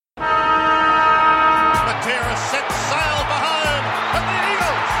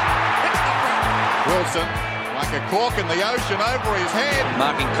Wilson, like a cork in the ocean over his head.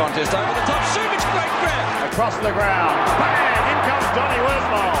 Marking contest over the top. Subich, great grab. Across the ground. Bang! In comes Donny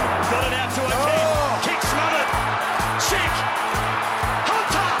Worsfold. Got it out to a kick smothered. Check.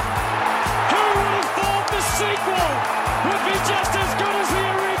 Hunter. Who would have thought the sequel would be just as good as the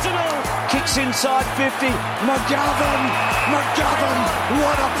original? Kicks inside 50. McGovern.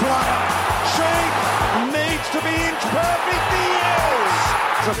 What a player. Sheik needs to be inch perfect. He is.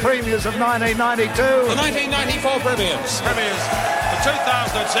 The premiers of 1992. The 1994 premiers. The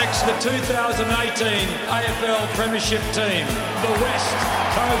 2006. The 2018 AFL Premiership team. The West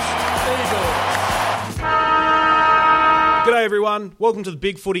Coast Eagles. G'day everyone, welcome to the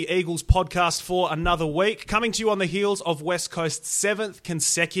Big Footy Eagles podcast for another week, coming to you on the heels of West Coast's 7th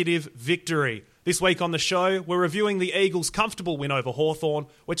consecutive victory. This week on the show, we're reviewing the Eagles' comfortable win over Hawthorn.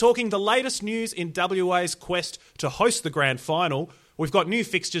 We're talking the latest news in WA's quest to host the grand final. We've got new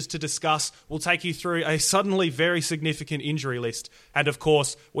fixtures to discuss. We'll take you through a suddenly very significant injury list. And of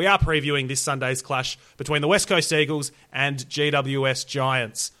course, we are previewing this Sunday's clash between the West Coast Eagles and GWS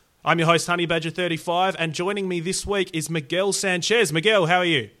Giants. I'm your host, Honeybadger35, and joining me this week is Miguel Sanchez. Miguel, how are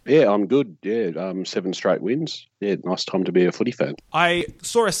you? Yeah, I'm good. 7 straight wins. Yeah, nice time to be a footy fan. I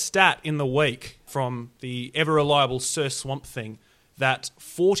saw a stat in the week from the ever-reliable Sir Swamp Thing that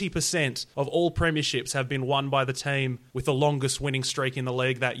 40% of all premierships have been won by the team with the longest winning streak in the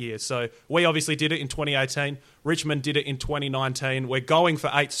league that year. So we obviously did it in 2018. Richmond did it in 2019. We're going for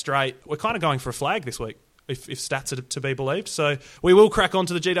 8 straight. We're kind of going for a flag this week, if stats are to be believed. So we will crack on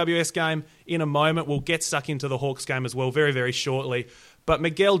to the GWS game in a moment. We'll get stuck into the Hawks game as well very, very shortly. But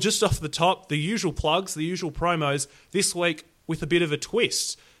Miguel, just off the top, the usual plugs, the usual promos, this week with a bit of a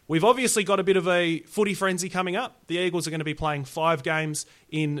twist. We've obviously got a bit of a footy frenzy coming up. The Eagles are going to be playing 5 games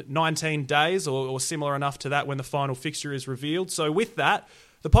in 19 days or similar enough to that when the final fixture is revealed. So with that,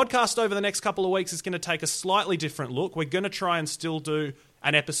 the podcast over the next couple of weeks is going to take a slightly different look. We're going to try and still do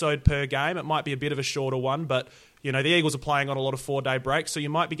an episode per game. It might be a bit of a shorter one, but you know the Eagles are playing on a lot of 4-day breaks, so you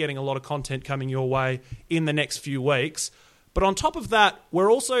might be getting a lot of content coming your way in the next few weeks. But on top of that,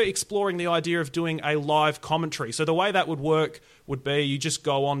 we're also exploring the idea of doing a live commentary. So the way that would work would be you just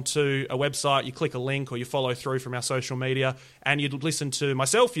go onto a website, you click a link or you follow through from our social media and you'd listen to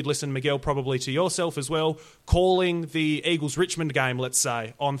myself, you'd listen, Miguel, probably to yourself as well, calling the Eagles-Richmond game, let's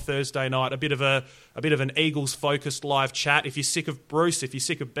say, on Thursday night. A bit of an Eagles-focused live chat. If you're sick of Bruce, if you're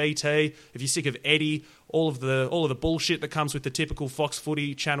sick of BT, if you're sick of Eddie, all of the bullshit that comes with the typical Fox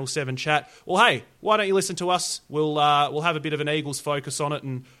Footy Channel 7 chat, well, hey, why don't you listen to us? We'll have a bit of an Eagles focus on it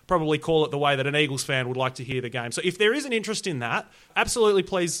and probably call it the way that an Eagles fan would like to hear the game. So if there is an interest in that, absolutely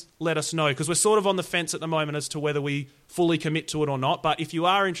please let us know, because we're sort of on the fence at the moment as to whether we fully commit to it or not. But if you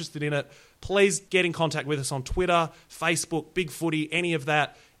are interested in it, please get in contact with us on Twitter, Facebook, Big Footy, any of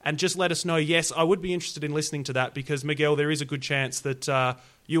that, and just let us know, yes, I would be interested in listening to that, because, Miguel, there is a good chance that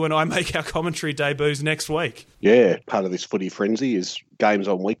you and I make our commentary debuts next week. Yeah, part of this footy frenzy is games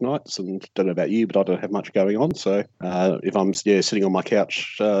on weeknights, and don't know about you, but I don't have much going on. So if I'm sitting on my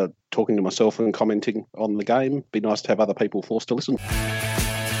couch talking to myself and commenting on the game, it'd be nice to have other people forced to listen.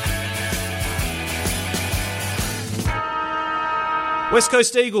 West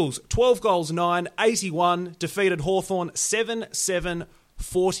Coast Eagles, 12 goals, 9, 81, defeated Hawthorn 7-7,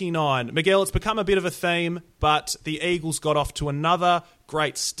 49. Miguel, it's become a bit of a theme, but the Eagles got off to another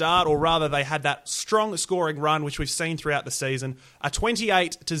great start, or rather they had that strong scoring run which we've seen throughout the season. A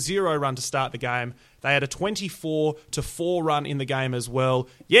 28-0 run to start the game. They had a 24-4 run in the game as well.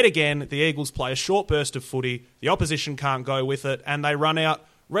 Yet again, the Eagles play a short burst of footy, the opposition can't go with it, and they run out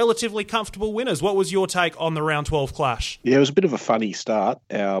relatively comfortable winners. What was your take on the round 12 clash? Yeah, it was a bit of a funny start.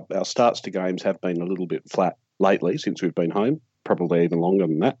 Our starts to games have been a little bit flat lately since we've been home. Probably even longer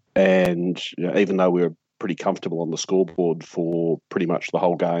than that. And even though we were pretty comfortable on the scoreboard for pretty much the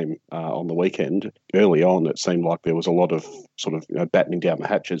whole game on the weekend, early on it seemed like there was a lot of sort of battening down the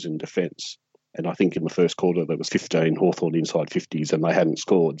hatches in defence. And I think in the first quarter there was 15 Hawthorn inside 50s and they hadn't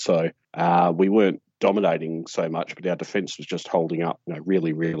scored. So we weren't dominating so much, but our defence was just holding up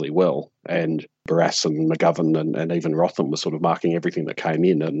really, really well. And Barrass and McGovern and even Rotham were sort of marking everything that came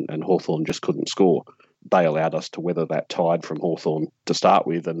in, and Hawthorn just couldn't score. They allowed us to weather that tide from Hawthorn to start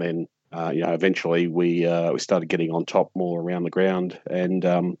with, and then eventually we started getting on top more around the ground. And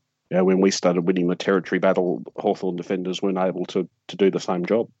when we started winning the territory battle, Hawthorn defenders weren't able to do the same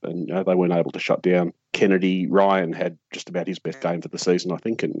job, and they weren't able to shut down Kennedy. Ryan had just about his best game for the season, I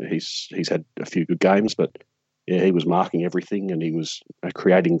think, and he's had a few good games, but yeah, he was marking everything and he was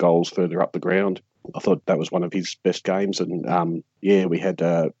creating goals further up the ground. I thought that was one of his best games. And we had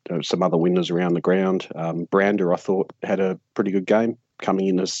some other winners around the ground. Brander, I thought, had a pretty good game, coming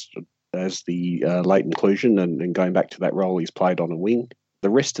in as as the late inclusion and going back to that role he's played on a wing. The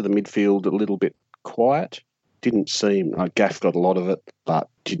rest of the midfield, a little bit quiet. Didn't seem, Gaff got a lot of it, but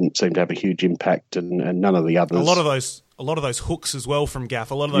didn't seem to have a huge impact, and none of the others. A lot of those hooks as well from Gaff.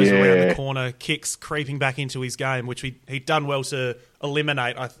 A lot of those around the corner kicks creeping back into his game, which he'd done well to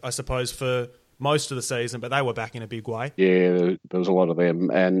eliminate, I suppose, for most of the season, but they were back in a big way. Yeah, there was a lot of them,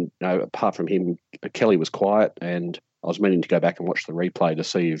 and apart from him, Kelly was quiet, and I was meaning to go back and watch the replay to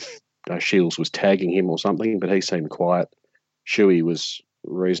see if Shields was tagging him or something, but he seemed quiet. Shuey was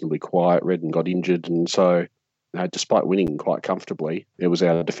reasonably quiet. Redden got injured, and so despite winning quite comfortably, it was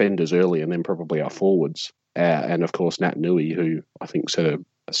our defenders early and then probably our forwards. And, of course, Nat Nui, who I think set a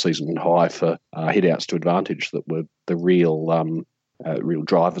season high for hit-outs to advantage that were the real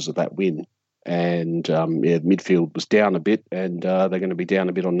drivers of that win. And, midfield was down a bit, and they're going to be down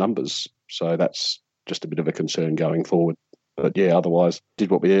a bit on numbers. So that's just a bit of a concern going forward. But, otherwise,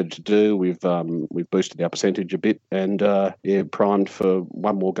 did what we needed to do. We've boosted our percentage a bit and, primed for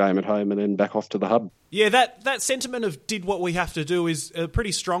one more game at home and then back off to the hub. Yeah, that sentiment of did what we have to do is a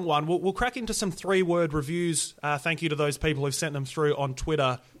pretty strong one. We'll crack into some 3-word reviews. Thank you to those people who've sent them through on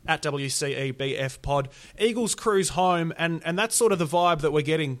Twitter at WCEBFpod. Eagles cruise home, and that's sort of the vibe that we're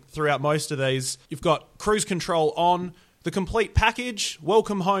getting throughout most of these. You've got cruise control on, the complete package,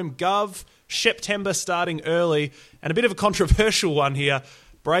 welcome home Gov, September starting early, and a bit of a controversial one here,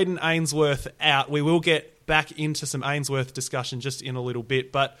 Braden Ainsworth out. We will get back into some Ainsworth discussion just in a little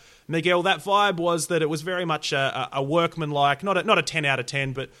bit, but Miguel, that vibe was that it was very much a workmanlike, not a 10 out of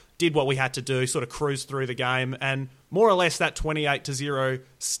 10, but did what we had to do, sort of cruised through the game, and more or less that 28-0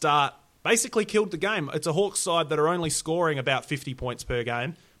 start basically killed the game. It's a Hawks side that are only scoring about 50 points per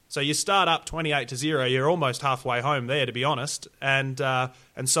game. So you start up 28-0, you're almost halfway home there, to be honest, and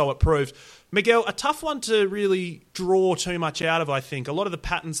so it proved. Miguel, a tough one to really draw too much out of, I think. A lot of the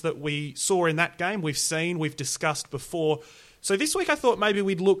patterns that we saw in that game, we've discussed before. So this week I thought maybe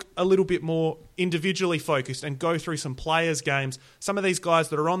we'd look a little bit more individually focused and go through some players' games, some of these guys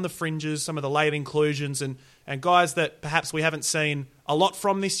that are on the fringes, some of the late inclusions, and guys that perhaps we haven't seen a lot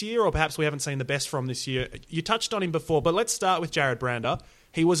from this year, or perhaps we haven't seen the best from this year. You touched on him before, but let's start with Jared Brander.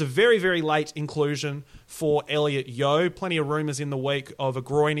 He was a very, very late inclusion for Elliot Yeo. Plenty of rumours in the week of a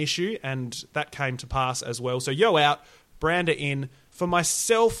groin issue, and that came to pass as well. So Yeo out, Brander in. For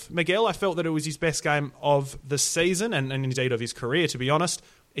myself, Miguel, I felt that it was his best game of the season, and indeed of his career, to be honest.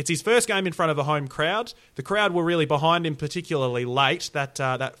 It's his first game in front of a home crowd. The crowd were really behind him, particularly late.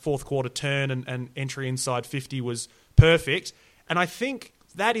 That fourth quarter turn and entry inside 50 was perfect. And I think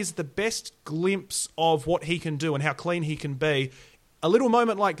that is the best glimpse of what he can do and how clean he can be. A little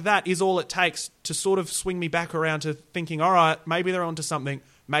moment like that is all it takes to sort of swing me back around to thinking, all right, maybe they're onto something.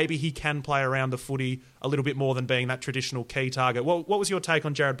 Maybe he can play around the footy a little bit more than being that traditional key target. What was your take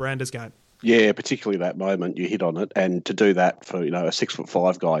on Jared Brander's game? Yeah, particularly that moment, you hit on it. And to do that for, a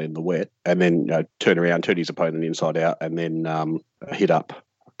 6'5" guy in the wet, and then turn his opponent inside out, and then hit up.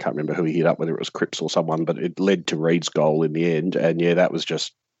 I can't remember who he hit up, whether it was Cripps or someone, but it led to Reed's goal in the end. And that was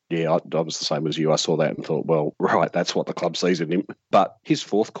just... I was the same as you. I saw that and thought, well, right, that's what the club sees in him. But his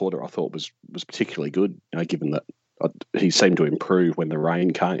fourth quarter, I thought, was particularly good, given that he seemed to improve when the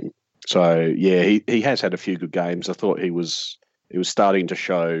rain came. So, he has had a few good games. I thought he was starting to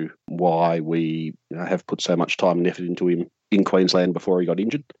show why we have put so much time and effort into him in Queensland before he got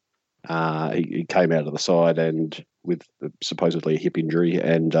injured. He came out of the side and with supposedly a hip injury,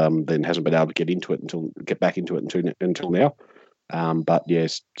 and then hasn't been able to get back into it until now. But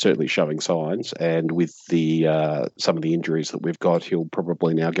yes, certainly showing signs, and with the some of the injuries that we've got, he'll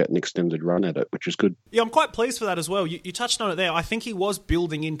probably now get an extended run at it, which is good. Yeah, I'm quite pleased for that as well. You touched on it there. I think he was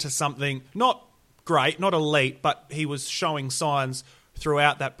building into something not great, not elite, but he was showing signs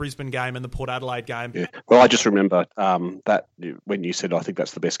throughout that Brisbane game and the Port Adelaide game. Yeah. Well, I just remember that when you said, I think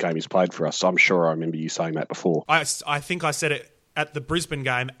that's the best game he's played for us. I'm sure I remember you saying that before. I think I said it at the Brisbane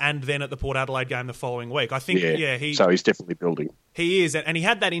game and then at the Port Adelaide game the following week. I think, so he's definitely building. He is, and he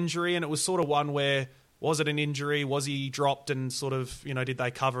had that injury, and it was sort of one where, was it an injury? Was he dropped and sort of, did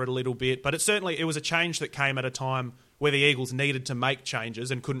they cover it a little bit? But it was a change that came at a time where the Eagles needed to make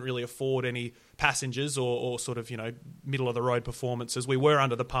changes and couldn't really afford any passengers or sort of, middle-of-the-road performances. We were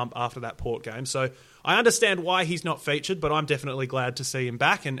under the pump after that Port game. So I understand why he's not featured, but I'm definitely glad to see him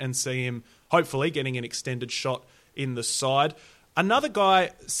back and see him hopefully getting an extended shot in the side. Another guy,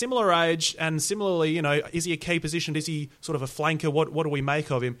 similar age and similarly, is he a key position? Is he sort of a flanker? What do we make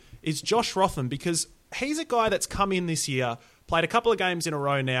of him? Is Josh Rotham, because he's a guy that's come in this year, played a couple of games in a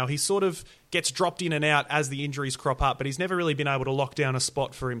row now. He sort of gets dropped in and out as the injuries crop up, but he's never really been able to lock down a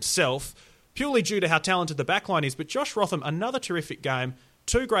spot for himself, purely due to how talented the backline is. But Josh Rotham, another terrific game,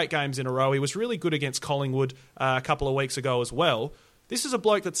 2 great games in a row. He was really good against Collingwood a couple of weeks ago as well. This is a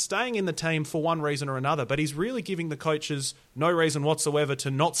bloke that's staying in the team for one reason or another, but he's really giving the coaches no reason whatsoever to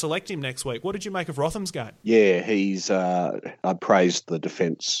not select him next week. What did you make of Rotham's game? Yeah, I praised the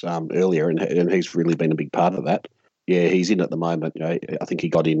defence earlier, and he's really been a big part of that. Yeah, he's in at the moment. I think he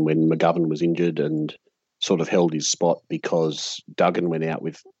got in when McGovern was injured and sort of held his spot because Duggan went out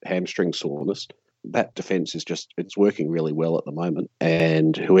with hamstring soreness. That defence it's working really well at the moment.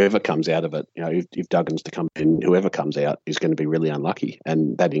 And whoever comes out of it, if Duggan's to come in, whoever comes out is going to be really unlucky.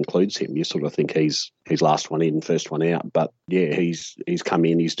 And that includes him. You sort of think he's last one in, first one out. But yeah, he's come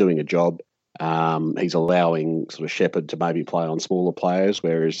in, he's doing a job. He's allowing sort of Shepherd to maybe play on smaller players,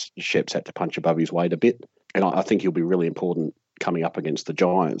 whereas Shep's had to punch above his weight a bit. And I think he'll be really important coming up against the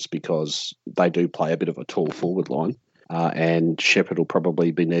Giants because they do play a bit of a tall forward line. And Shepherd will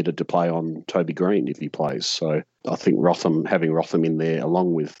probably be needed to play on Toby Green if he plays. So I think having Rotham in there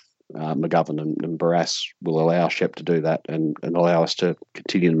along with McGovern and Barrass will allow Shep to do that and allow us to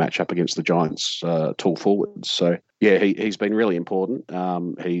continue to match up against the Giants' tall forwards. So yeah, he's been really important.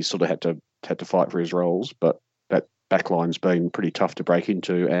 He sort of had to fight for his roles, but that backline's been pretty tough to break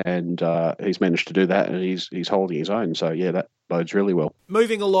into, and he's managed to do that, and he's holding his own. So yeah, that bodes really well.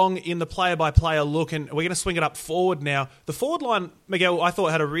 Moving along in the player-by-player look, and we're going to swing it up forward now. The forward line, Miguel, I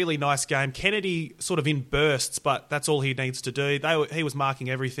thought had a really nice game. Kennedy sort of in bursts, but that's all he needs to do. He was marking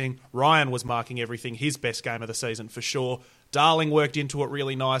everything. Ryan was marking everything. His best game of the season for sure. Darling worked into it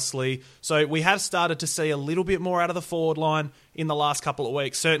really nicely. So we have started to see a little bit more out of the forward line in the last couple of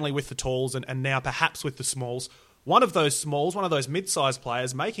weeks, certainly with the talls and now perhaps with the smalls. One of those smalls, one of those mid-sized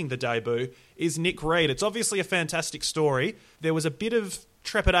players making the debut is Nick Reid. It's obviously a fantastic story. There was a bit of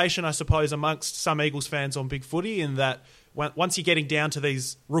trepidation, I suppose, amongst some Eagles fans on Big Footy in that once you're getting down to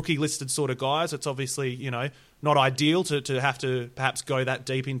these rookie-listed sort of guys, it's obviously, not ideal to have to perhaps go that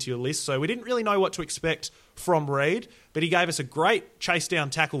deep into your list. So we didn't really know what to expect from Reid, but he gave us a great chase-down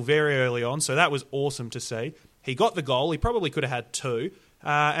tackle very early on, so that was awesome to see. He got the goal. He probably could have had 2,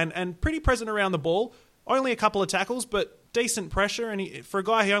 and pretty present around the ball. Only a couple of tackles, but decent pressure. And for a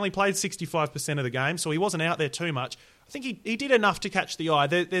guy who only played 65% of the game, so he wasn't out there too much, I think he did enough to catch the eye.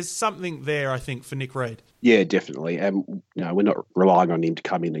 There's something there, I think, for Nick Reid. Yeah, definitely. And we're not relying on him to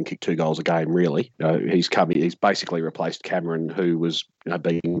come in and kick 2 goals a game, really. He's basically replaced Cameron, who was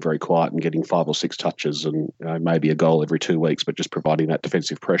being very quiet and getting 5 or 6 touches and maybe a goal every 2 weeks, but just providing that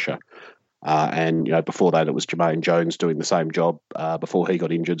defensive pressure. And before that, it was Jermaine Jones doing the same job before he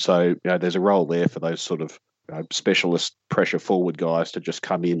got injured. So there's a role there for those sort of specialist pressure forward guys to just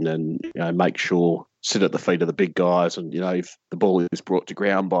come in and make sure, sit at the feet of the big guys, and if the ball is brought to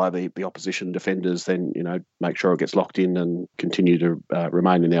ground by the opposition defenders, then make sure it gets locked in and continue to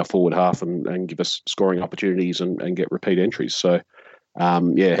remain in our forward half and give us scoring opportunities and get repeat entries. So.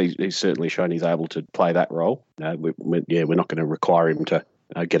 He's certainly shown he's able to play that role. We're not going to require him to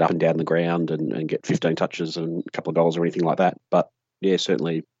get up and down the ground and get 15 touches and a couple of goals or anything like that. But yeah,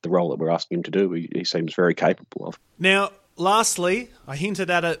 certainly the role that we're asking him to do, he seems very capable of. Now, lastly, I hinted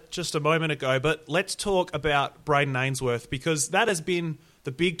at it just a moment ago, but let's talk about Brayden Ainsworth, because that has been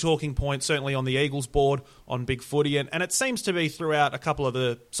the big talking point, certainly on the Eagles board, on Big Footy, and it seems to be throughout a couple of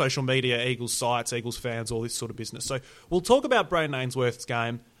the social media, Eagles sites, Eagles fans, all this sort of business. So we'll talk about Brayden Ainsworth's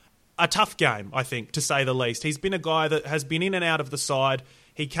game. A tough game, I think, to say the least. He's been a guy that has been in and out of the side.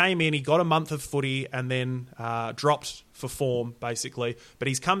 He came in, he got a month of footy and then dropped for form, basically. But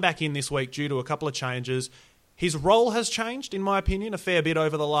he's come back in this week due to a couple of changes. His role has changed, in my opinion, a fair bit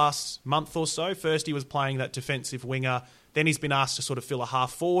over the last month or so. First, he was playing that defensive winger. Then he's been asked to sort of fill a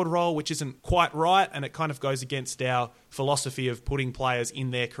half-forward role, which isn't quite right, and it kind of goes against our philosophy of putting players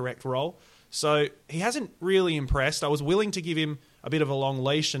in their correct role. So he hasn't really impressed. I was willing to give him a bit of a long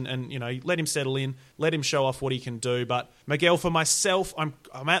leash and let him settle in, let him show off what he can do. But Miguel, for myself, I'm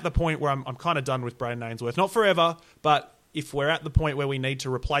at the point where I'm kind of done with Brayden Ainsworth. Not forever, but if we're at the point where we need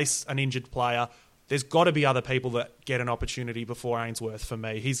to replace an injured player, there's got to be other people that get an opportunity before Ainsworth for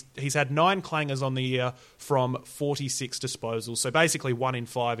me. He's had 9 clangers on the year from 46 disposals. So basically 1 in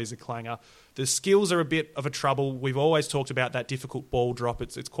 5 is a clanger. The skills are a bit of a trouble. We've always talked about that difficult ball drop.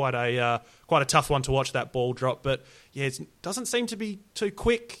 It's quite a tough one to watch, that ball drop. But yeah, it doesn't seem to be too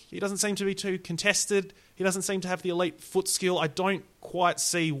quick. He doesn't seem to be too contested. He doesn't seem to have the elite foot skill. I don't quite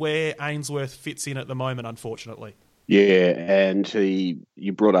see where Ainsworth fits in at the moment, unfortunately. Yeah, and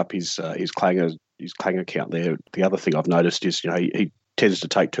you brought up his clanger count there. The other thing I've noticed is he tends to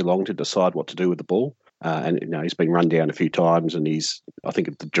take too long to decide what to do with the ball. And he's been run down a few times, and I think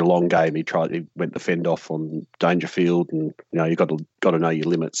at the Geelong game he went the fend off on Dangerfield, and you got to know your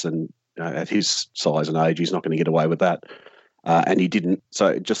limits. And at his size and age, he's not going to get away with that. and he didn't.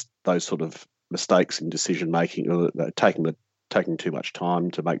 So just those sort of mistakes in decision making, taking too much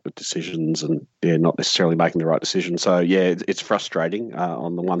time to make the decisions, and not necessarily making the right decision. So it's frustrating.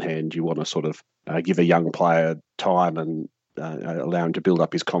 On the one hand, you want to sort of give a young player time and allow him to build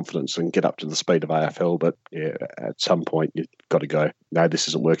up his confidence and get up to the speed of AFL. But at some point you've got to go, no, this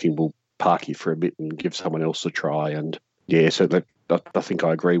isn't working. We'll park you for a bit and give someone else a try. And so I think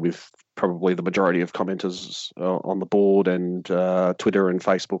I agree with probably the majority of commenters on the board and Twitter and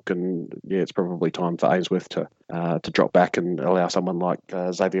Facebook. And it's probably time for Ainsworth to drop back and allow someone like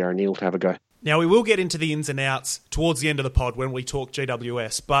Xavier O'Neill to have a go. Now, we will get into the ins and outs towards the end of the pod when we talk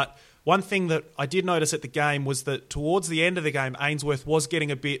GWS, but one thing that I did notice at the game was that towards the end of the game, Ainsworth was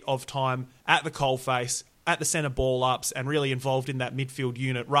getting a bit of time at the coalface, at the centre ball-ups, and really involved in that midfield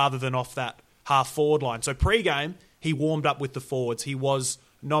unit rather than off that half-forward line. So pre-game, he warmed up with the forwards. He was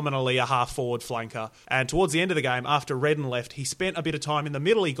nominally a half-forward flanker. And towards the end of the game, after Redden left, he spent a bit of time in the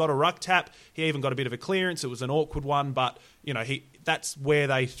middle. He got a ruck tap. He even got a bit of a clearance. It was an awkward one, but that's where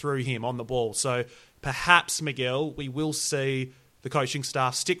they threw him on the ball. So perhaps, Miguel, we will see the coaching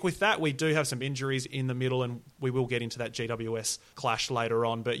staff stick with that. We do have some injuries in the middle, and we will get into that GWS clash later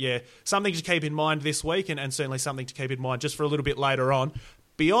on. But something to keep in mind this week, and certainly something to keep in mind just for a little bit later on.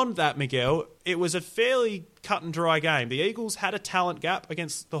 Beyond that, Miguel, it was a fairly cut and dry game. The Eagles had a talent gap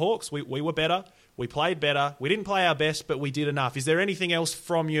against the Hawks. We were better. We played better. We didn't play our best, but we did enough. Is there anything else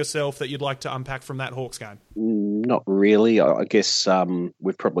from yourself that you'd like to unpack from that Hawks game? Not really. I guess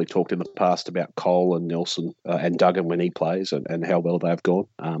we've probably talked in the past about Cole and Nelson and Duggan when he plays and how well they've gone.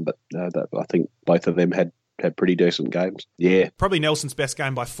 But I think both of them had pretty decent games. Yeah. Probably Nelson's best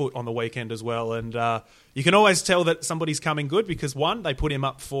game by foot on the weekend as well. And you can always tell that somebody's coming good because, one, they put him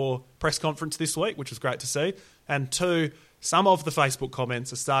up for press conference this week, which was great to see. And two, some of the Facebook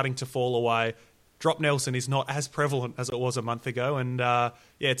comments are starting to fall away. Drop Nelson is not as prevalent as it was a month ago. And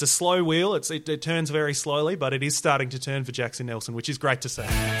it's a slow wheel. It turns very slowly, but it is starting to turn for Jackson Nelson, which is great to see.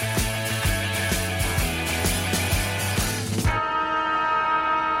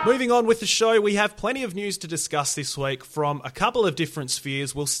 Moving on with the show, we have plenty of news to discuss this week from a couple of different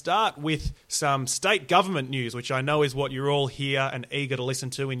spheres. We'll start with some state government news, which I know is what you're all here and eager to listen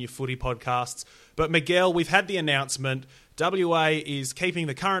to in your footy podcasts. But Miguel, we've had the announcement. WA is keeping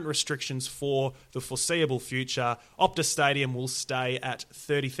the current restrictions for the foreseeable future. Optus Stadium will stay at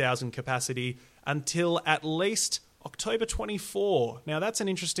 30,000 capacity until at least October 24. Now, that's an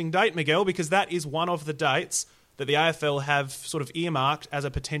interesting date, Miguel, because that is one of the dates that the AFL have sort of earmarked as a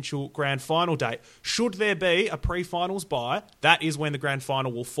potential grand final date. Should there be a pre-finals bye, that is when the grand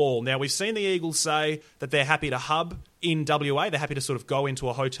final will fall. Now, we've seen the Eagles say that they're happy to hub in WA. They're happy to sort of go into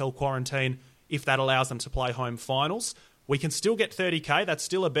a hotel quarantine if that allows them to play home finals. We can still get 30K. That's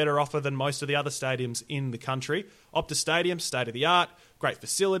still a better offer than most of the other stadiums in the country. Optus Stadium, state-of-the-art, great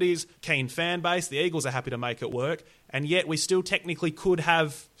facilities, keen fan base. The Eagles are happy to make it work. And yet we still technically could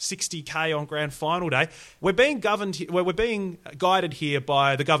have 60K on grand final day. We're being guided here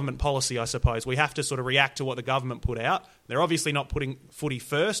by the government policy, I suppose. We have to sort of react to what the government put out. They're obviously not putting footy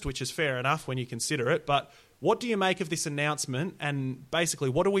first, which is fair enough when you consider it. But what do you make of this announcement? And basically,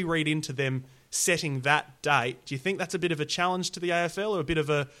 what do we read into them setting that date? Do you think that's a bit of a challenge to the AFL, or a bit of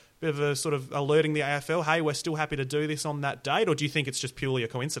a sort of alerting the AFL, hey, we're still happy to do this on that date? Or do you think it's just purely a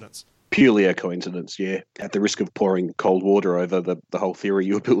coincidence? Purely a coincidence, yeah. At the risk of pouring cold water over the whole theory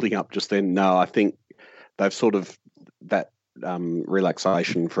you were building up just then, no, I think they've sort of, that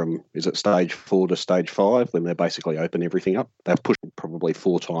relaxation from, is it stage 4 to stage 5, when they basically open everything up. They've pushed it probably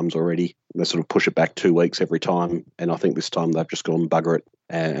 4 times already. They sort of push it back 2 weeks every time. And I think this time they've just gone bugger it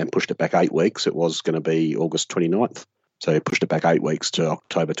and pushed it back 8 weeks. It was going to be August 29th. So pushed it back 8 weeks to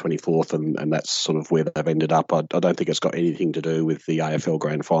October 24th, and that's sort of where they've ended up. I don't think it's got anything to do with the AFL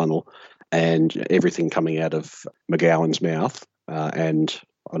Grand Final and everything coming out of McGowan's mouth. And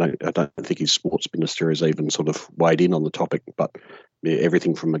I don't think his sports minister has even sort of weighed in on the topic. But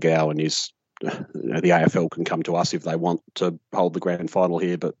everything from McGowan is the AFL can come to us if they want to hold the Grand Final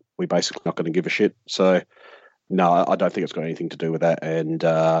here, but we're basically not going to give a shit. So no, I don't think it's got anything to do with that. And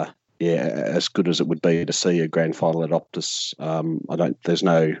as good as it would be to see a grand final at Optus, there's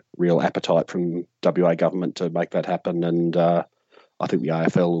no real appetite from WA government to make that happen, and I think the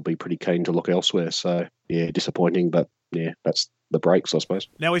AFL will be pretty keen to look elsewhere. So disappointing, but that's the breaks, I suppose.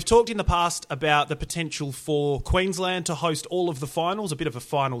 Now, we've talked in the past about the potential for Queensland to host all of the finals, a bit of a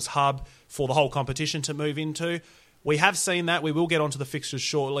finals hub for the whole competition to move into. We have seen that. We will get onto the fixtures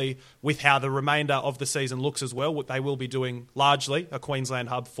shortly with how the remainder of the season looks as well. They will be doing largely a Queensland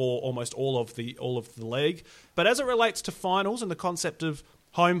hub for almost all of the league. But as it relates to finals and the concept of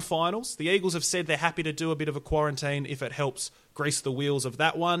home finals, the Eagles have said they're happy to do a bit of a quarantine if it helps grease the wheels of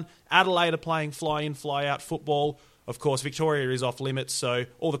that one. Adelaide are playing fly-in, fly-out football. Of course, Victoria is off limits, so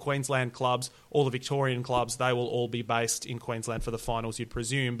all the Queensland clubs, all the Victorian clubs, they will all be based in Queensland for the finals, you'd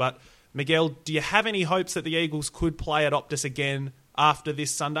presume. But, Miguel, do you have any hopes that the Eagles could play at Optus again after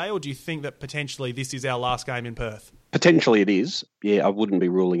this Sunday, or do you think that potentially this is our last game in Perth? Potentially it is. Yeah, I wouldn't be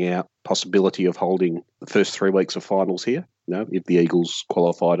ruling out possibility of holding the first 3 weeks of finals here. If the Eagles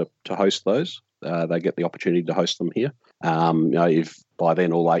qualify to host those, they get the opportunity to host them here. If by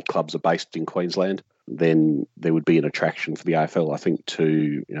then all 8 clubs are based in Queensland, then there would be an attraction for the AFL, I think,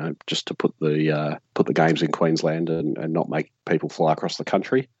 to just to put the games in Queensland and not make people fly across the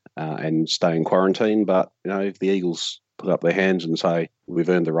country and stay in quarantine. But if the Eagles put up their hands and say we've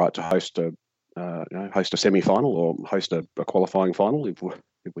earned the right to host a semi-final or host a qualifying final,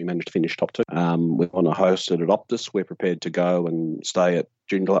 if we manage to finish top 2, we want to host it at Optus. We're prepared to go and stay at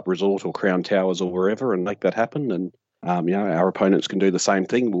Joondalup Resort or Crown Towers or wherever and make that happen. And our opponents can do the same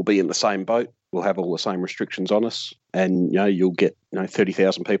thing. We'll be in the same boat. We'll have all the same restrictions on us, and you'll get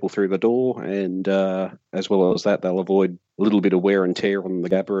 30,000 people through the door, and as well as that, they'll avoid a little bit of wear and tear on the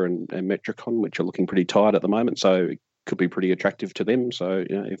Gabba and Metricon, which are looking pretty tight at the moment. So it could be pretty attractive to them. So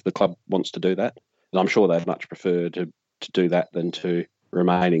if the club wants to do that, and I'm sure they'd much prefer to do that than to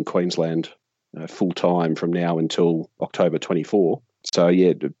remain in Queensland full time from now until October 24. So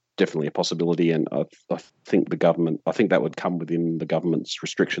yeah, definitely a possibility, and I think that would come within the government's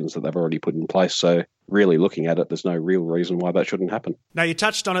restrictions that they've already put in place. So really looking at it, there's no real reason why that shouldn't happen. Now, you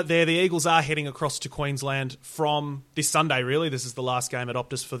touched on it there. The Eagles are heading across to Queensland from this Sunday, really. This is the last game at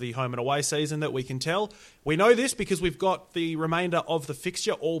Optus for the home and away season that we can tell. We know this because we've got the remainder of the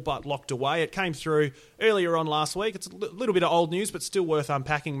fixture all but locked away. It came through earlier on last week. It's a little bit of old news, but still worth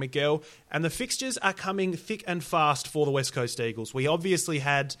unpacking, Miguel. And the fixtures are coming thick and fast for the West Coast Eagles. We obviously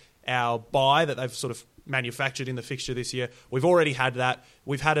had our bye that they've sort of manufactured in the fixture this year. We've already had that.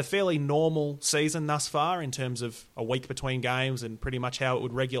 We've had a fairly normal season thus far in terms of a week between games and pretty much how it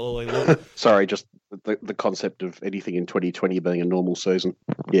would regularly look. Sorry, just the concept of anything in 2020 being a normal season.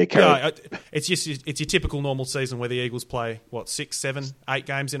 Yeah, it's your typical normal season where the Eagles play, 6, 7, 8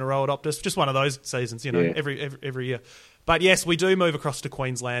 games in a row at Optus. Just one of those seasons, every year. But yes, we do move across to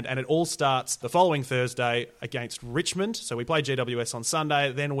Queensland, and it all starts the following Thursday against Richmond. So we play GWS on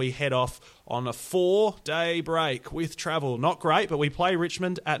Sunday, then we head off on a 4-day break with travel. Not great, but we play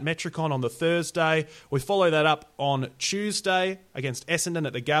Richmond at Metricon on the Thursday. We follow that up on Tuesday against Essendon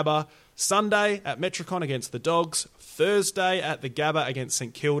at the Gabba. Sunday at Metricon against the Dogs. Thursday at the Gabba against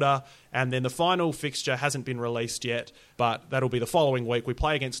St Kilda. And then the final fixture hasn't been released yet, but that'll be the following week. We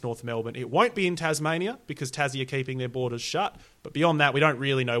play against North Melbourne. It won't be in Tasmania because Tassie are keeping their borders shut. But beyond that, we don't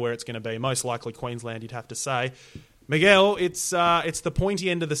really know where it's going to be. Most likely Queensland, you'd have to say. Miguel, it's the pointy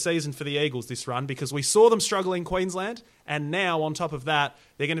end of the season for the Eagles this run because we saw them struggle in Queensland, and now on top of that,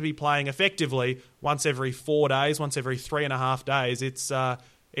 they're going to be playing effectively once every 4 days, once every 3.5 days.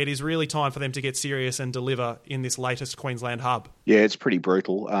 It is really time for them to get serious and deliver in this latest Queensland hub. Yeah, it's pretty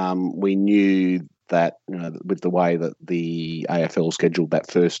brutal. We knew that with the way that the AFL scheduled that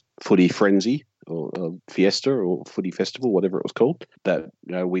first footy frenzy or fiesta or footy festival, whatever it was called, that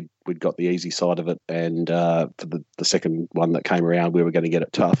we'd got the easy side of it, and for the second one that came around, we were going to get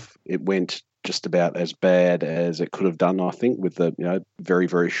it tough. It went just about as bad as it could have done, I think, with the very,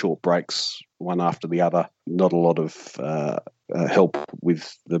 very short breaks, one after the other. Not a lot of help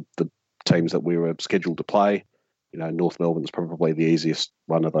with the teams that we were scheduled to play. North Melbourne's probably the easiest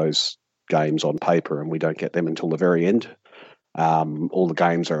one of those games on paper, and we don't get them until the very end. All the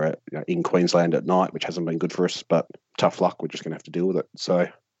games are in Queensland at night, which hasn't been good for us, but tough luck. We're just going to have to deal with it. So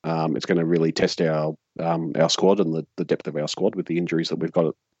it's going to really test our squad and the depth of our squad with the injuries that we've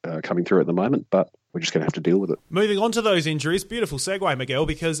got coming through at the moment, but we're just going to have to deal with it. Moving on to those injuries, beautiful segue, Miguel,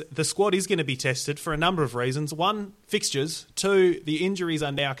 because the squad is going to be tested for a number of reasons. One, fixtures. Two, the injuries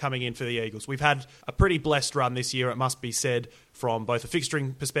are now coming in for the Eagles. We've had a pretty blessed run this year, it must be said, from both a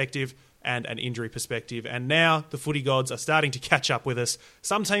fixturing perspective and an injury perspective. And now the footy gods are starting to catch up with us.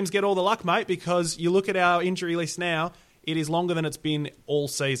 Some teams get all the luck, mate, because you look at our injury list now, it is longer than it's been all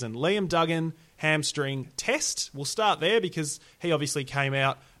season. Liam Duggan, hamstring test. We'll start there because he obviously came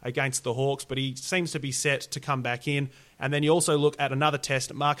out against the Hawks, but he seems to be set to come back in. And then you also look at another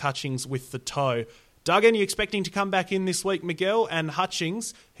test, Mark Hutchings with the toe. Duggan, you expecting to come back in this week, Miguel? And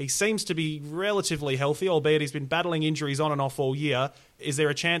Hutchings, he seems to be relatively healthy, albeit he's been battling injuries on and off all year. Is there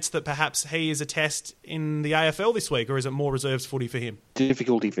a chance that perhaps he is a test in the AFL this week, or is it more reserves footy for him?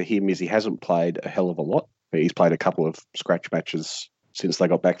 Difficulty for him is he hasn't played a hell of a lot. He's played a couple of scratch matches since they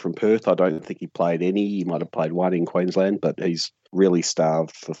got back from Perth. I don't think he played any. He might have played one in Queensland, but he's really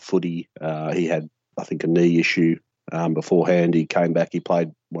starved for footy. He had, I think, a knee issue beforehand. He came back, he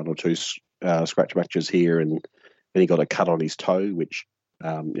played one or two scratch matches here, and then he got a cut on his toe, which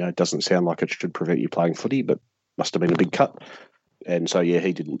it doesn't sound like it should prevent you playing footy, but must have been a big cut. And so,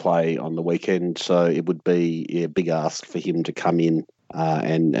 he didn't play on the weekend. So it would be a big ask for him to come in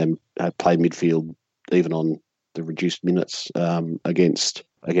and play midfield, even on the reduced minutes against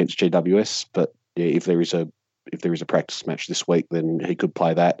GWS. But if there is a practice match this week, then he could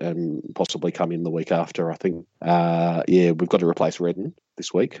play that and possibly come in the week after. I think. We've got to replace Redden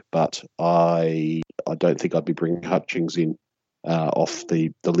this week, but I don't think I'd be bringing Hutchings in off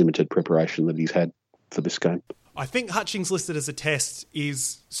the limited preparation that he's had for this game. I think Hutchings listed as a test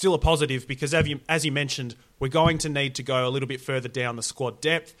is still a positive because, as you mentioned, we're going to need to go a little bit further down the squad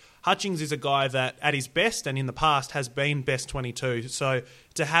depth. Hutchings is a guy that, at his best and in the past, has been best 22. So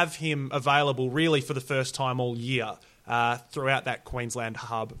to have him available really for the first time all year throughout that Queensland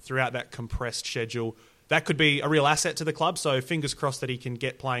hub, throughout that compressed schedule, that could be a real asset to the club. So fingers crossed that he can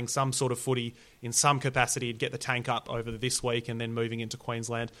get playing some sort of footy in some capacity and get the tank up over this week and then moving into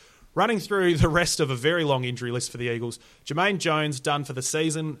Queensland. Running through the rest of a very long injury list for the Eagles, Jermaine Jones done for the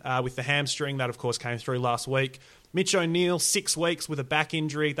season with the hamstring. That, of course, came through last week. Mitch O'Neill, 6 weeks with a back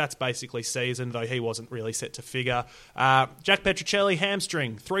injury. That's basically season, though he wasn't really set to figure. Jack Petruccelli,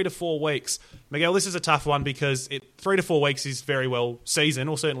 hamstring, 3 to 4 weeks. Miguel, this is a tough one because 3 to 4 weeks is very well season,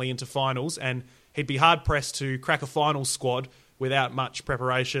 or certainly into finals, and he'd be hard-pressed to crack a finals squad without much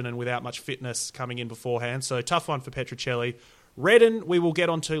preparation and without much fitness coming in beforehand. So tough one for Petruccelli. Redden, we will get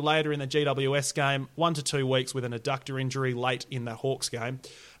onto later in the GWS game, 1 to 2 weeks with an adductor injury late in the Hawks game.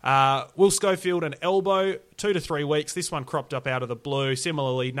 Will Schofield, an elbow, 2 to 3 weeks. This one cropped up out of the blue.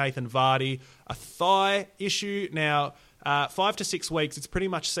 Similarly, Nathan Vardy, a thigh issue. Now, 5 to 6 weeks, it's pretty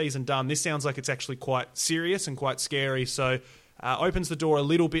much season done. This sounds like it's actually quite serious and quite scary. So opens the door a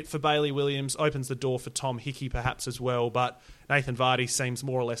little bit for Bailey Williams, opens the door for Tom Hickey perhaps as well, but Nathan Vardy seems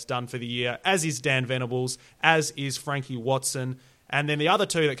more or less done for the year, as is Dan Venables, as is Frankie Watson. And then the other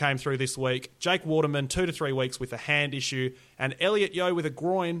two that came through this week, Jake Waterman, 2 to 3 weeks with a hand issue, and Elliot Yeo with a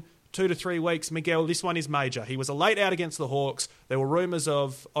groin, 2 to 3 weeks. Miguel, this one is major. He was a late out against the Hawks. There were rumours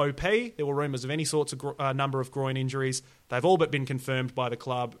of OP. There were rumours of any sorts of number of groin injuries. They've all but been confirmed by the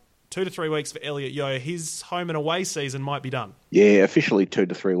club. 2 to 3 weeks for Elliot Yeo. His home and away season might be done. Yeah, officially 2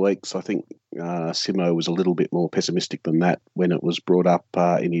 to 3 weeks. I think Simo was a little bit more pessimistic than that when it was brought up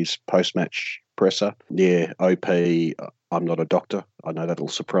in his post-match presser. Yeah, OP, I'm not a doctor. I know that'll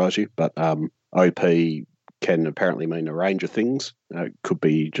surprise you, but OP can apparently mean a range of things. It could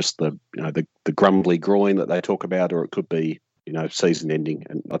be just the grumbly groin that they talk about, or it could be season ending.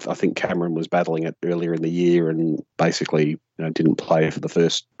 And I think Cameron was battling it earlier in the year and basically didn't play for the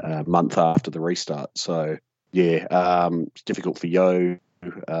first month after the restart. So, yeah, it's difficult for Yo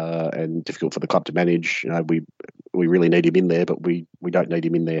and difficult for the club to manage. We really need him in there, but we don't need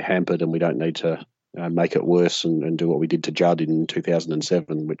him in there hampered, and we don't need to make it worse and do what we did to Judd in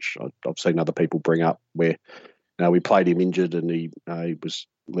 2007, which I've seen other people bring up, where we played him injured and he was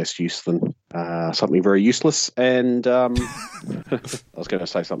less use than something very useless. And I was going to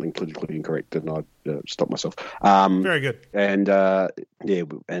say something politically incorrect, and I stopped myself. Very good. And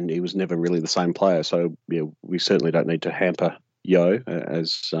and he was never really the same player. So we certainly don't need to hamper Yo,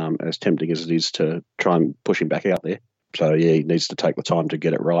 as tempting as it is to try and push him back out there. So he needs to take the time to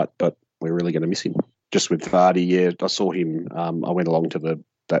get it right. But we're really going to miss him. Just with Vardy, I saw him. I went along to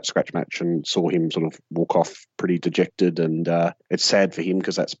that scratch match and saw him sort of walk off pretty dejected, and it's sad for him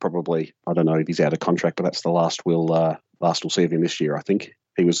because that's probably, I don't know if he's out of contract, but that's the last we'll see of him this year. I think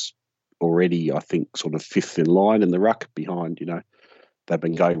he was already, sort of fifth in line in the ruck behind. They've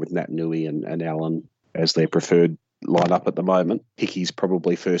been going with Nat Nui and Allen as their preferred line-up at the moment. Hickey's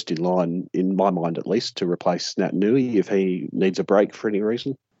probably first in line, in my mind at least, to replace Nat Nui if he needs a break for any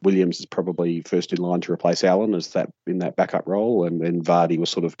reason. Williams is probably first in line to replace Allen as that in that backup role, and then Vardy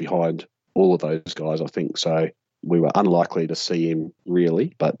was sort of behind all of those guys, I think. So we were unlikely to see him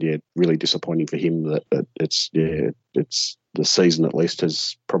really, but really disappointing for him that it's the season at least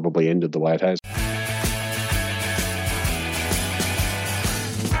has probably ended the way it has.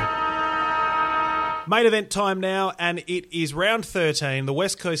 Main event time now, and it is round 13. The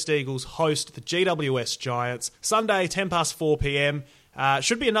West Coast Eagles host the GWS Giants. Sunday, 4 p.m.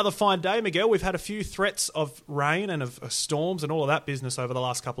 Should be another fine day, Miguel. We've had a few threats of rain and of storms and all of that business over the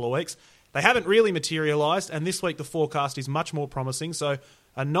last couple of weeks. They haven't really materialised, and this week the forecast is much more promising, so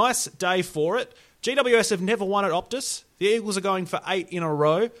a nice day for it. GWS have never won at Optus. The Eagles are going for 8 in a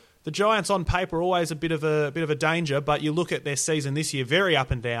row. The Giants on paper are always a bit of a danger, but you look at their season this year, very up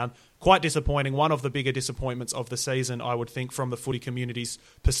and down, quite disappointing. One of the bigger disappointments of the season, I would think, from the footy community's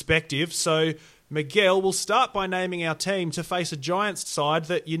perspective. So Miguel, we'll start by naming our team to face a Giants side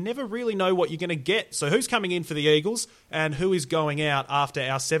that you never really know what you're going to get. So who's coming in for the Eagles and who is going out after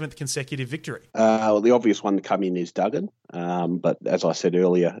our 7th consecutive victory? Well, the obvious one to come in is Duggan. But as I said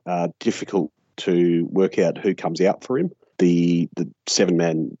earlier, difficult to work out who comes out for him. The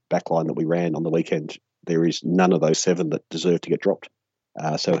 7-man backline that we ran on the weekend, there is none of those 7 that deserve to get dropped.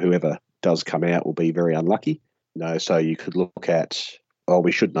 So whoever does come out will be very unlucky. So you could look at,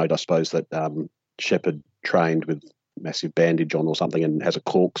 we should note, I suppose, that Shepherd trained with massive bandage on or something and has a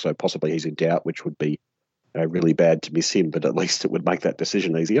cork, so possibly he's in doubt, which would be really bad to miss him, but at least it would make that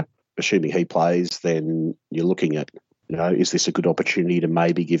decision easier. Assuming he plays, then you're looking at, is this a good opportunity to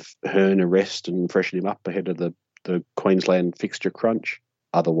maybe give Hearn a rest and freshen him up ahead of the Queensland fixture crunch?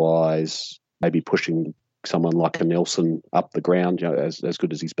 Otherwise, maybe pushing someone like a Nelson up the ground, as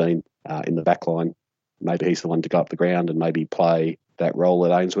good as he's been in the back line. Maybe he's the one to go up the ground and maybe play that role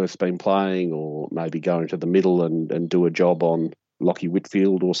that Ainsworth's been playing, or maybe go into the middle and do a job on Lockie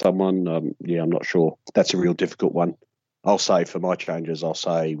Whitfield or someone. I'm not sure. That's a real difficult one. I'll say for my changes,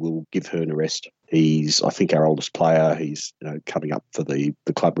 we'll give Hearn a rest. He's, I think, our oldest player. He's coming up for the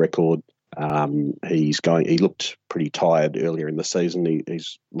club record. He looked pretty tired earlier in the season.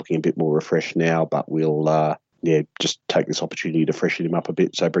 He's looking a bit more refreshed now, but we'll just take this opportunity to freshen him up a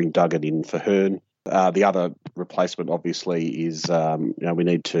bit. So bring Duggan in for Hearn. The other replacement, obviously, is we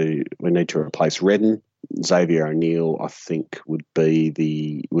need to replace Redden. Xavier O'Neill, I think, would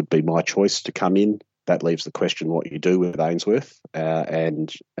be my choice to come in. That leaves the question what you do with Ainsworth.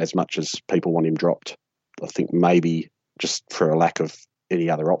 And as much as people want him dropped, I think maybe just for a lack of any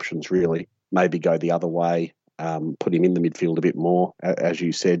other options, really, maybe go the other way, put him in the midfield a bit more. As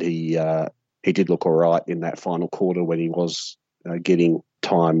you said, he did look all right in that final quarter when he was getting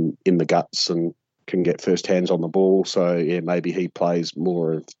time in the guts and can get first hands on the ball. So, maybe he plays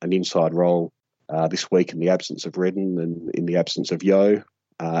more of an inside role this week in the absence of Redden and in the absence of Yeo.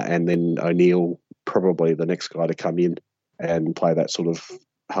 And then O'Neill, probably the next guy to come in and play that sort of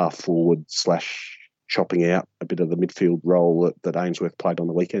half forward / chopping out a bit of the midfield role that Ainsworth played on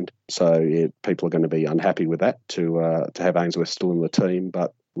the weekend. So, people are going to be unhappy with that to have Ainsworth still in the team.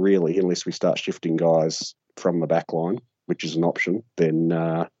 But really, unless we start shifting guys from the back line, which is an option,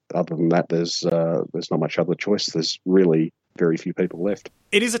 then other than that, there's not much other choice. There's really very few people left.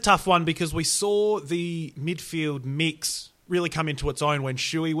 It is a tough one because we saw the midfield mix really come into its own when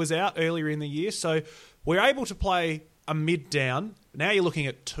Shuey was out earlier in the year. So we're able to play a mid down. Now you're looking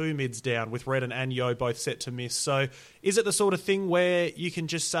at 2 mids down with Redden and Yeo both set to miss. So is it the sort of thing where you can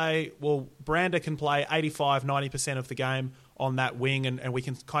just say, well, Brander can play 85-90% of the game on that wing and we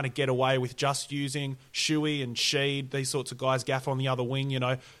can kind of get away with just using Shuey and Sheed, these sorts of guys, Gaff on the other wing,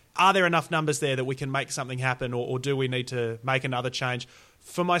 Are there enough numbers there that we can make something happen, or do we need to make another change?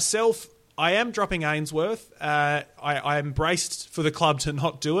 For myself, I am dropping Ainsworth. I embraced for the club to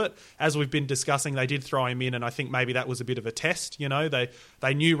not do it. As we've been discussing, they did throw him in, and I think maybe that was a bit of a test.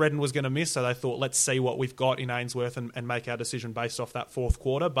 They knew Redden was going to miss, so they thought, let's see what we've got in Ainsworth and make our decision based off that fourth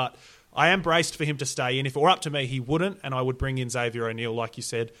quarter. But I am braced for him to stay in. If it were up to me, he wouldn't, and I would bring in Xavier O'Neill, like you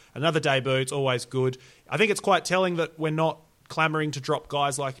said. Another debut, it's always good. I think it's quite telling that we're not clamouring to drop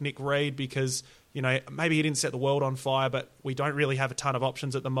guys like Nick Reid because, maybe he didn't set the world on fire, but we don't really have a ton of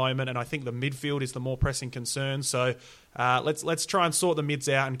options at the moment, and I think the midfield is the more pressing concern. So let's try and sort the mids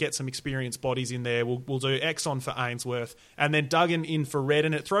out and get some experienced bodies in there. We'll do Exxon for Ainsworth and then Duggan in for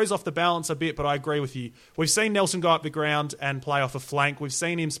Redden. It throws off the balance a bit, but I agree with you. We've seen Nelson go up the ground and play off a flank. We've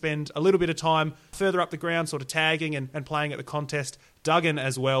seen him spend a little bit of time further up the ground, sort of tagging and playing at the contest. Duggan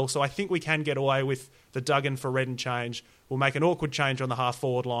as well. So I think we can get away with the Duggan for Redden change. We'll make an awkward change on the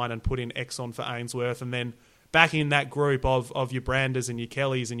half-forward line and put in Exxon for Ainsworth, and then back in that group of your Branders and your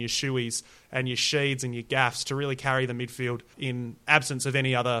Kellys and your Shueys and your Sheeds and your Gaffs to really carry the midfield in absence of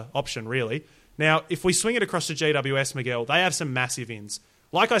any other option, really. Now, if we swing it across to GWS, Miguel, they have some massive ins.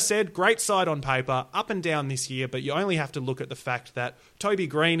 Like I said, great side on paper, up and down this year, but you only have to look at the fact that Toby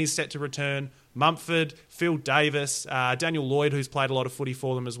Green is set to return, Mumford, Phil Davis, Daniel Lloyd, who's played a lot of footy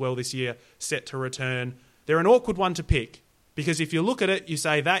for them as well this year, set to return. They're an awkward one to pick because if you look at it, you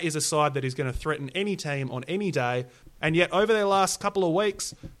say that is a side that is going to threaten any team on any day, and yet over their last couple of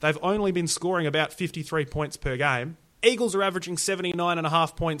weeks, they've only been scoring about 53 points per game. Eagles are averaging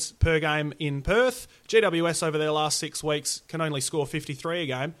 79.5 points per game in Perth. GWS over their last 6 weeks can only score 53 a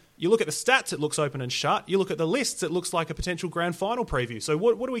game. You look at the stats, it looks open and shut. You look at the lists, it looks like a potential grand final preview. So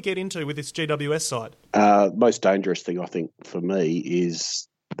what do we get into with this GWS side? Most dangerous thing, I think, for me is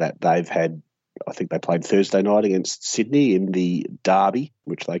that they've had, I think they played Thursday night against Sydney in the derby,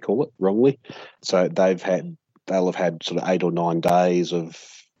 which they call it wrongly. So they'll have had sort of 8 or 9 days of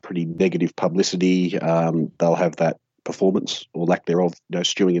pretty negative publicity. They'll have that performance or lack thereof,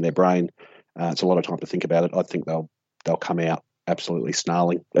 stewing in their brain. It's a lot of time to think about it. I think they'll come out absolutely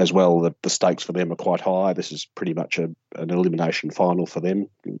snarling as well. The stakes for them are quite high. This is pretty much an elimination final for them.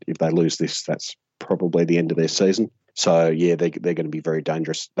 If they lose this, that's probably the end of their season. So, yeah, they're going to be very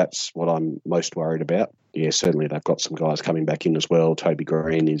dangerous. That's what I'm most worried about. Yeah, certainly they've got some guys coming back in as well. Toby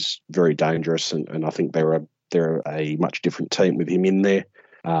Green is very dangerous, and I think they're a much different team with him in there.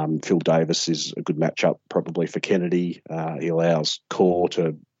 Phil Davis is a good matchup probably for Kennedy. He allows Core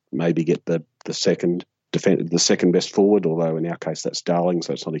to maybe get the second best forward, although in our case that's Darling,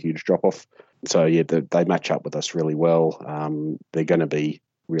 so it's not a huge drop-off. So, yeah, they match up with us really well. They're going to be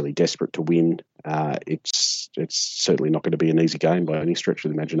really desperate to win. It's certainly not going to be an easy game by any stretch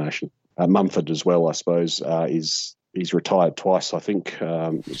of the imagination. Mumford as well, I suppose, he's retired twice, I think.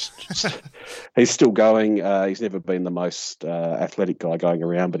 He's still going. He's never been the most athletic guy going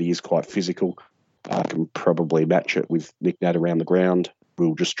around, but he is quite physical. I can probably match it with Nick Nat around the ground.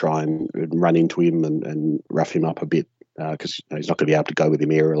 We'll just try and run into him and rough him up a bit because he's not going to be able to go with him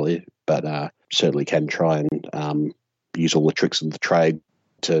aerially, but certainly can try and use all the tricks of the trade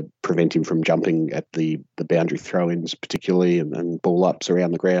to prevent him from jumping at the boundary throw-ins particularly and ball ups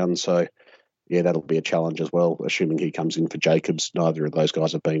around the ground. So, yeah, that'll be a challenge as well, assuming he comes in for Jacobs. Neither of those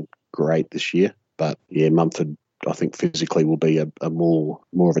guys have been great this year. But, yeah, Mumford, I think physically will be a more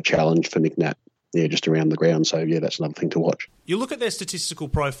of a challenge for Nick Nat. Yeah, just around the ground. So, yeah, that's another thing to watch. You look at their statistical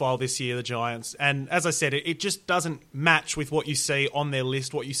profile this year, the Giants, and as I said, it just doesn't match with what you see on their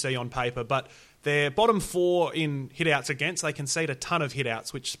list, what you see on paper. But their bottom four in hitouts against, they concede a ton of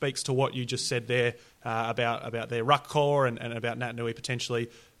hitouts, which speaks to what you just said there about their ruck core and about Nat Nui potentially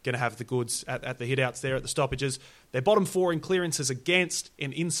going to have the goods at the hitouts there at the stoppages. Their bottom four in clearances against,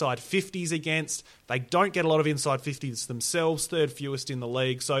 in inside 50s against. They don't get a lot of inside 50s themselves, third fewest in the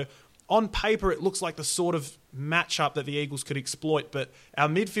league. So on paper, it looks like the sort of matchup that the Eagles could exploit, but our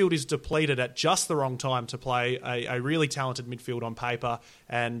midfield is depleted at just the wrong time to play a really talented midfield on paper.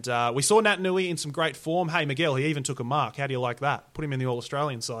 And we saw Nat Nui in some great form. Hey, Miguel, he even took a mark. How do you like that? Put him in the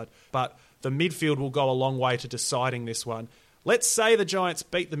All-Australian side. But the midfield will go a long way to deciding this one. Let's say the Giants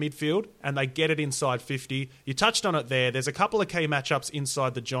beat the midfield and they get it inside 50. You touched on it there. There's a couple of key matchups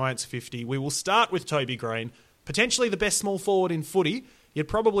inside the Giants 50. We will start with Toby Green, potentially the best small forward in footy. You'd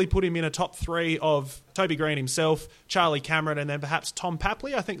probably put him in a top three of Toby Green himself, Charlie Cameron, and then perhaps Tom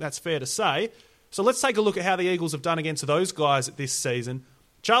Papley. I think that's fair to say. So let's take a look at how the Eagles have done against those guys this season.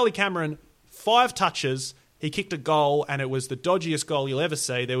 Charlie Cameron, 5 touches. He kicked a goal, and it was the dodgiest goal you'll ever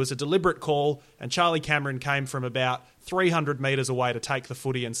see. There was a deliberate call, and Charlie Cameron came from about 300 metres away to take the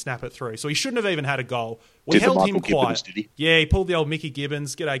footy and snap it through. So he shouldn't have even had a goal. We held him quiet. Did he? Yeah, he pulled the old Mickey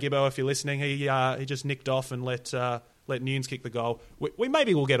Gibbons. G'day, Gibbo, if you're listening. He just nicked off and let Nunes kick the goal. We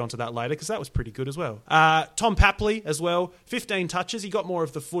maybe we'll get onto that later because that was pretty good as well. Tom Papley as well, 15 touches. He got more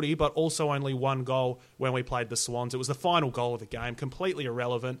of the footy, but also only 1 goal when we played the Swans. It was the final goal of the game, completely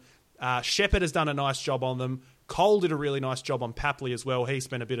irrelevant. Shepherd has done a nice job on them. Cole did a really nice job on Papley as well. He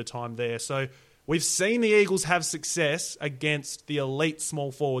spent a bit of time there. So we've seen the Eagles have success against the elite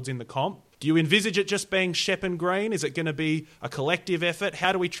small forwards in the comp. Do you envisage it just being Shep and Green? Is it going to be a collective effort?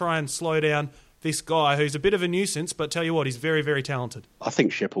 How do we try and slow down this guy who's a bit of a nuisance, but tell you what, he's very, very talented? I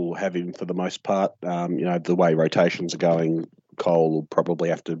think Shep will have him for the most part. The way rotations are going, Cole will probably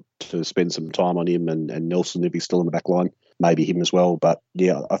have to spend some time on him and Nelson if he's still in the back line. Maybe him as well. But,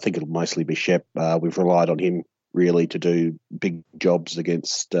 yeah, I think it'll mostly be Shep. We've relied on him really to do big jobs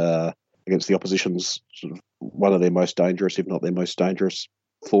against the opposition's sort of one of their most dangerous, if not their most dangerous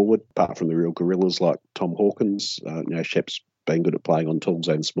forward, apart from the real gorillas like Tom Hawkins. Shep's been good at playing on tools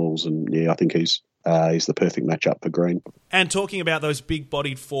and smalls, and I think he's the perfect matchup for Green. And talking about those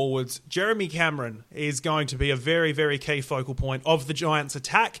big-bodied forwards, Jeremy Cameron is going to be a very, very key focal point of the Giants'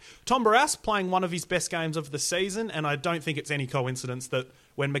 attack. Tom Barrass playing one of his best games of the season, and I don't think it's any coincidence that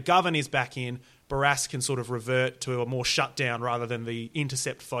when McGovern is back in, Barrass can sort of revert to a more shutdown rather than the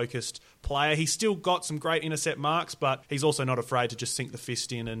intercept-focused player. He's still got some great intercept marks, but he's also not afraid to just sink the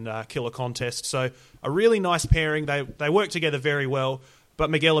fist in and kill a contest. So a really nice pairing. They work together very well. But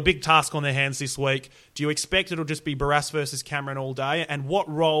Miguel, a big task on their hands this week. Do you expect it'll just be Barrass versus Cameron all day? And what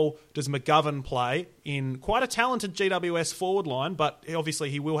role does McGovern play in quite a talented GWS forward line? But obviously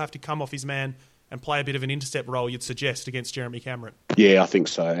he will have to come off his man and play a bit of an intercept role, you'd suggest, against Jeremy Cameron. Yeah, I think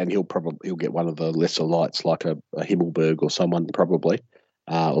so. And he'll get one of the lesser lights like a Himmelberg or someone probably.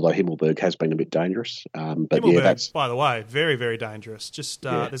 Although Himmelberg has been a bit dangerous. But Himmelberg, yeah, that's... by the way, very, very dangerous. Just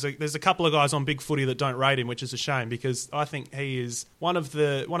there's a couple of guys on Big Footy that don't rate him, which is a shame because I think he is one of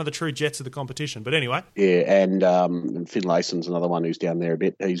the true jets of the competition. But anyway. Yeah, and Finlayson's another one who's down there a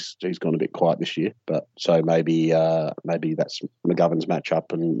bit. He's gone a bit quiet this year. But so maybe that's McGovern's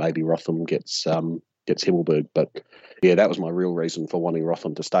matchup and maybe Rotham gets Himmelberg. But yeah, that was my real reason for wanting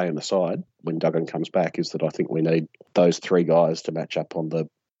Rotham to stay on the side when Duggan comes back, is that I think we need those three guys to match up on the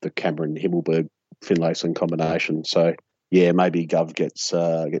Cameron Himmelberg Finlayson combination. So yeah, maybe Gov gets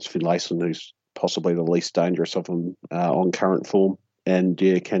Finlayson, who's possibly the least dangerous of them on current form, and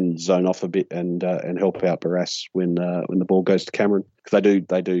yeah, can zone off a bit and help out Barrass when the ball goes to Cameron, because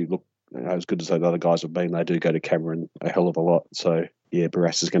they do look as good as the other guys have been. They do go to Cameron a hell of a lot. So yeah,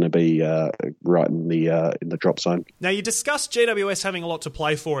 Barrass is going to be right in the drop zone. Now, you discussed GWS having a lot to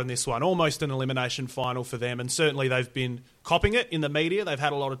play for in this one, almost an elimination final for them, and certainly they've been copping it in the media. They've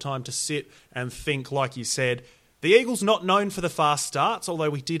had a lot of time to sit and think, like you said. The Eagles not known for the fast starts, although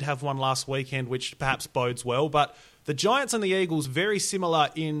we did have one last weekend, which perhaps bodes well, but the Giants and the Eagles very similar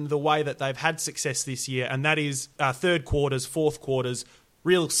in the way that they've had success this year, and that is third quarters, fourth quarters,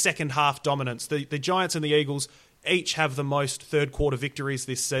 real second half dominance. The Giants and the Eagles each have the most third quarter victories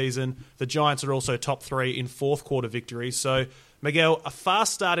this season. The Giants are also top 3 in fourth quarter victories. So, Miguel, a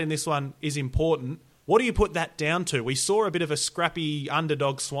fast start in this one is important. What do you put that down to? We saw a bit of a scrappy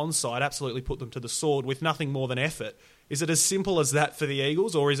underdog Swan side absolutely put them to the sword with nothing more than effort. Is it as simple as that for the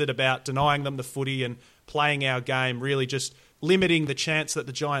Eagles, or is it about denying them the footy and playing our game, really just limiting the chance that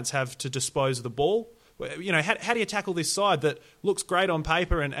the Giants have to dispose of the ball? You know, how do you tackle this side that looks great on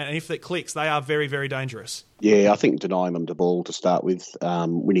paper and if it clicks, they are very, very dangerous? Yeah, I think denying them the ball to start with,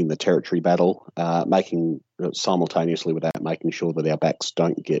 winning the territory battle, making simultaneously with that, making sure that our backs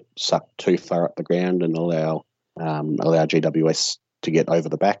don't get sucked too far up the ground and allow GWS to get over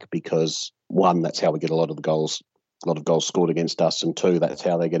the back, because one, that's how we get a lot of goals scored against us, and two, that's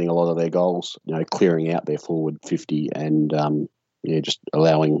how they're getting a lot of their goals. You know, clearing out their forward 50 and just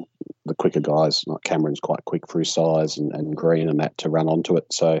allowing the quicker guys, like Cameron's quite quick for his size, and Green and that to run onto it.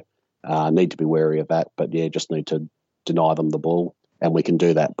 So need to be wary of that. But yeah, just need to deny them the ball, and we can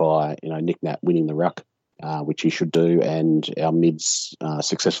do that by Nick Nat winning the ruck, which he should do, and our mids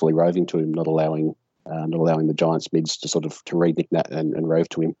successfully roving to him, not allowing the Giants mids to read Nick Nat and rove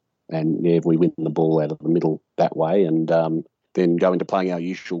to him. And yeah, if we win the ball out of the middle that way, and then go into playing our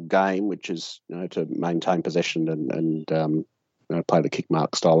usual game, which is to maintain possession and play the kick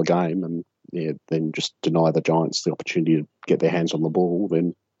mark style of game, and then just deny the Giants the opportunity to get their hands on the ball,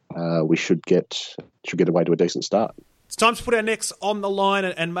 then we should get away to a decent start. It's time to put our necks on the line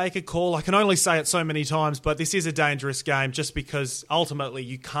and make a call. I can only say it so many times, but this is a dangerous game just because ultimately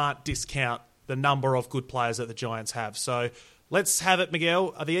you can't discount the number of good players that the Giants have. So let's have it,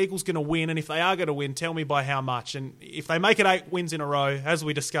 Miguel. Are the Eagles going to win? And if they are going to win, tell me by how much. And if they make it 8 wins in a row, as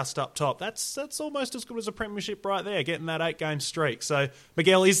we discussed up top, that's almost as good as a premiership right there, getting that 8-game streak. So,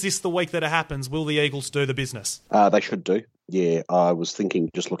 Miguel, is this the week that it happens? Will the Eagles do the business? They should do. Yeah, I was thinking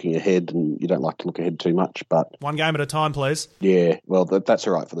just looking ahead, and you don't like to look ahead too much, but... One game at a time, please. Yeah, well, that's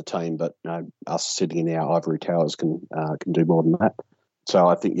all right for the team, but us sitting in our ivory towers can do more than that. So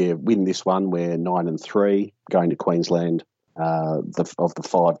I think, win this one. We're 9-3, going to Queensland. Of the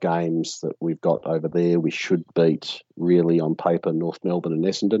 5 games that we've got over there, we should beat, really on paper, North Melbourne and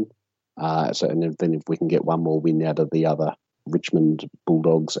Essendon. And then if we can get one more win out of the other, Richmond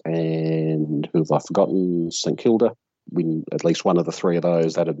Bulldogs and who have I forgotten, St Kilda, win at least one of the 3 of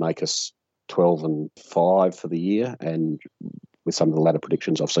those, that'd make us 12-5 for the year. And with some of the latter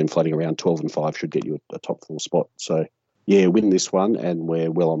predictions I've seen floating around, 12-5 should get you a top 4 spot. So yeah, win this one, and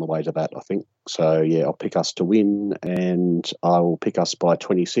we're well on the way to that, I think. So, yeah, I'll pick us to win, and I will pick us by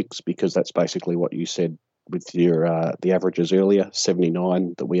 26, because that's basically what you said with your the averages earlier,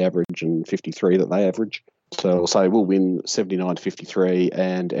 79 that we average and 53 that they average. So I'll say we'll win 79-53,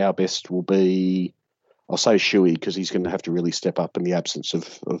 and our best will be, I'll say Shuey, because he's going to have to really step up in the absence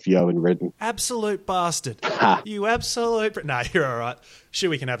of Yo and Redden. Absolute bastard. You absolute... No, you're all right.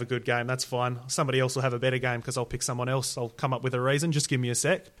 Shuey can have a good game. That's fine. Somebody else will have a better game because I'll pick someone else. I'll come up with a reason. Just give me a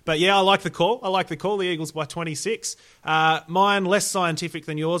sec. But yeah, I like the call. The Eagles by 26. Mine, less scientific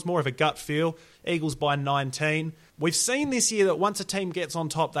than yours, more of a gut feel. Eagles by 19. We've seen this year that once a team gets on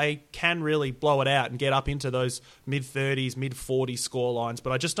top, they can really blow it out and get up into those mid-30s, mid-40s score lines.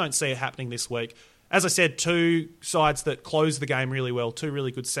 But I just don't see it happening this week. As I said, 2 sides that close the game really well, 2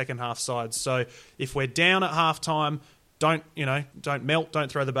 really good second-half sides. So if we're down at halftime, don't melt, don't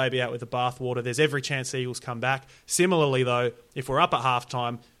throw the baby out with the bathwater. There's every chance the Eagles come back. Similarly, though, if we're up at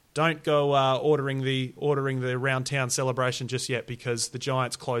halftime, don't go ordering the round town celebration just yet, because the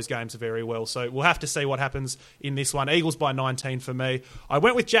Giants close games very well. So we'll have to see what happens in this one. Eagles by 19 for me. I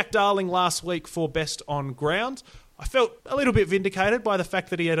went with Jack Darling last week for best on ground. I felt a little bit vindicated by the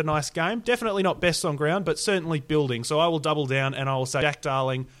fact that he had a nice game. Definitely not best on ground, but certainly building. So I will double down and I will say Jack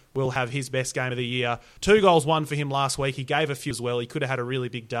Darling will have his best game of the year. 2 goals, 1 for him last week. He gave a few as well. He could have had a really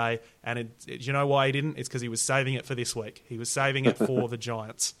big day. And do you know why he didn't? It's because he was saving it for this week. He was saving it for the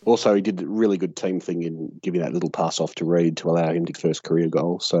Giants. Also, he did a really good team thing in giving that little pass off to Reid to allow him to first career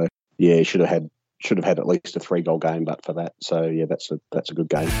goal. So, yeah, he should have had at least a 3-goal game, but for that. So, yeah, that's a good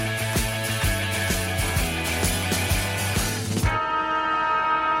game.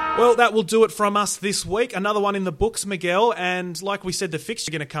 Well, that will do it from us this week. Another one in the books, Miguel. And like we said, the fixtures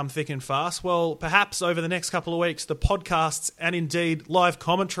are going to come thick and fast. Well, perhaps over the next couple of weeks, the podcasts and indeed live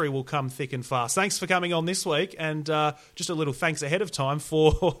commentary will come thick and fast. Thanks for coming on this week, and just a little thanks ahead of time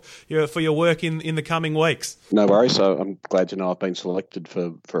for your work in the coming weeks. No worries. So I'm glad to know I've been selected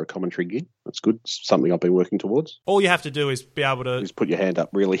for a commentary gig. That's good. It's something I've been working towards. All you have to do is be able to... Just put your hand up,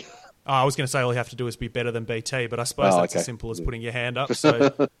 really. I was going to say all you have to do is be better than BT, but I suppose that's as simple as putting your hand up.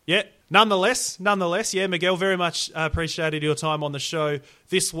 So, yeah, nonetheless, yeah, Miguel, very much appreciated your time on the show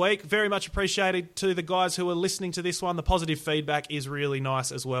this week. Very much appreciated to the guys who are listening to this one. The positive feedback is really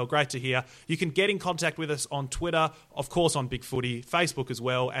nice as well. Great to hear. You can get in contact with us on Twitter, of course on Big Footy, Facebook as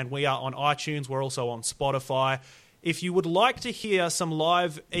well, and we are on iTunes. We're also on Spotify. If you would like to hear some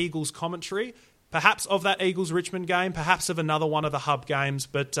live Eagles commentary, perhaps of that Eagles-Richmond game, perhaps of another one of the hub games.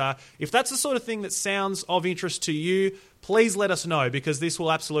 But if that's the sort of thing that sounds of interest to you, please let us know, because this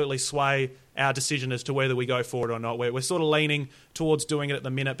will absolutely sway our decision as to whether we go for it or not. We're sort of leaning towards doing it at the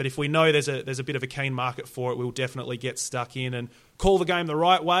minute, but if we know there's a bit of a keen market for it, we'll definitely get stuck in and call the game the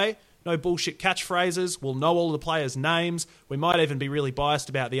right way. No bullshit catchphrases. We'll know all the players' names. We might even be really biased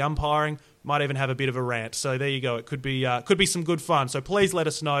about the umpiring. Might even have a bit of a rant. So there you go. It could be some good fun. So please let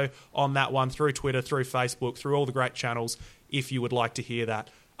us know on that one through Twitter, through Facebook, through all the great channels if you would like to hear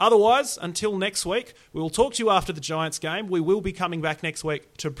that. Otherwise, until next week, we will talk to you after the Giants game. We will be coming back next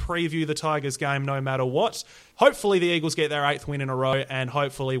week to preview the Tigers game no matter what. Hopefully the Eagles get their 8th win in a row, and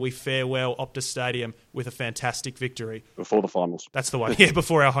hopefully we farewell Optus Stadium with a fantastic victory. Before the finals. That's the one. Yeah,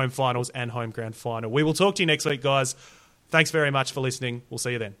 before our home finals and home grand final. We will talk to you next week, guys. Thanks very much for listening. We'll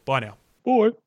see you then. Bye now. Bye.